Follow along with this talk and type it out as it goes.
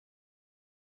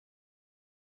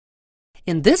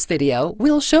In this video,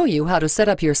 we'll show you how to set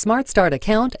up your SmartStart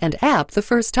account and app the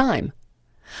first time.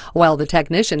 While the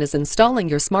technician is installing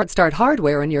your SmartStart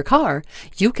hardware in your car,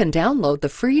 you can download the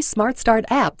free SmartStart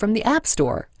app from the App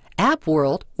Store, App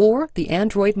World, or the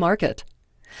Android market.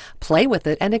 Play with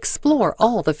it and explore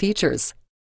all the features.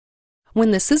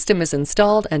 When the system is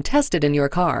installed and tested in your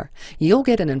car, you'll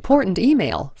get an important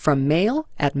email from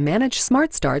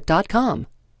mail@managesmartstart.com.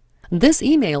 This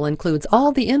email includes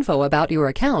all the info about your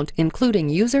account, including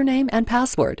username and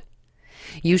password.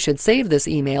 You should save this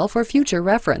email for future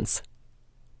reference.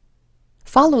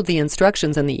 Follow the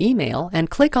instructions in the email and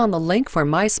click on the link for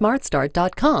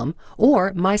mysmartstart.com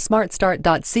or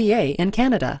mysmartstart.ca in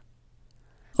Canada.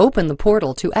 Open the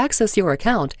portal to access your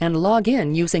account and log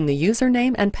in using the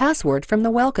username and password from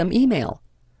the welcome email.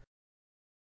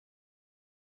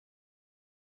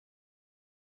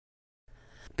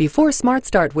 Before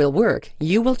SmartStart will work,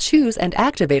 you will choose and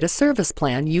activate a service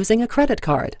plan using a credit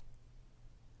card.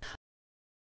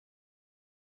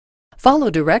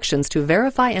 Follow directions to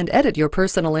verify and edit your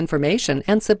personal information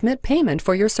and submit payment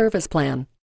for your service plan.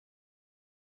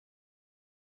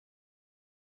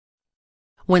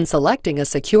 When selecting a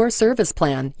secure service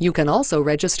plan, you can also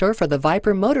register for the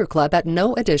Viper Motor Club at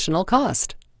no additional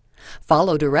cost.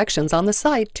 Follow directions on the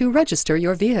site to register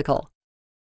your vehicle.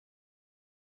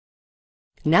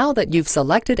 Now that you've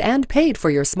selected and paid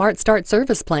for your SmartStart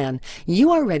service plan,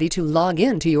 you are ready to log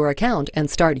in to your account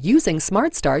and start using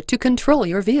SmartStart to control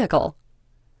your vehicle.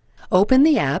 Open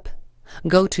the app,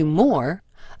 go to More,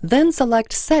 then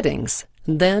select Settings,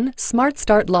 then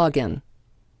SmartStart Login.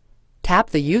 Tap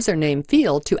the username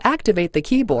field to activate the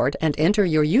keyboard and enter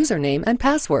your username and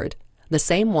password, the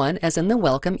same one as in the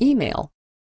welcome email.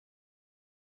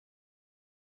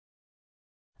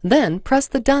 Then press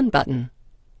the Done button.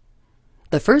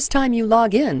 The first time you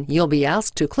log in, you'll be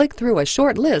asked to click through a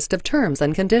short list of terms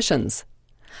and conditions.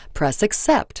 Press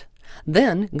Accept.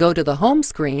 Then go to the home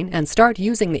screen and start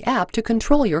using the app to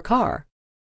control your car.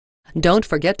 Don't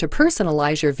forget to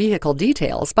personalize your vehicle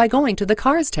details by going to the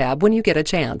Cars tab when you get a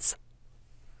chance.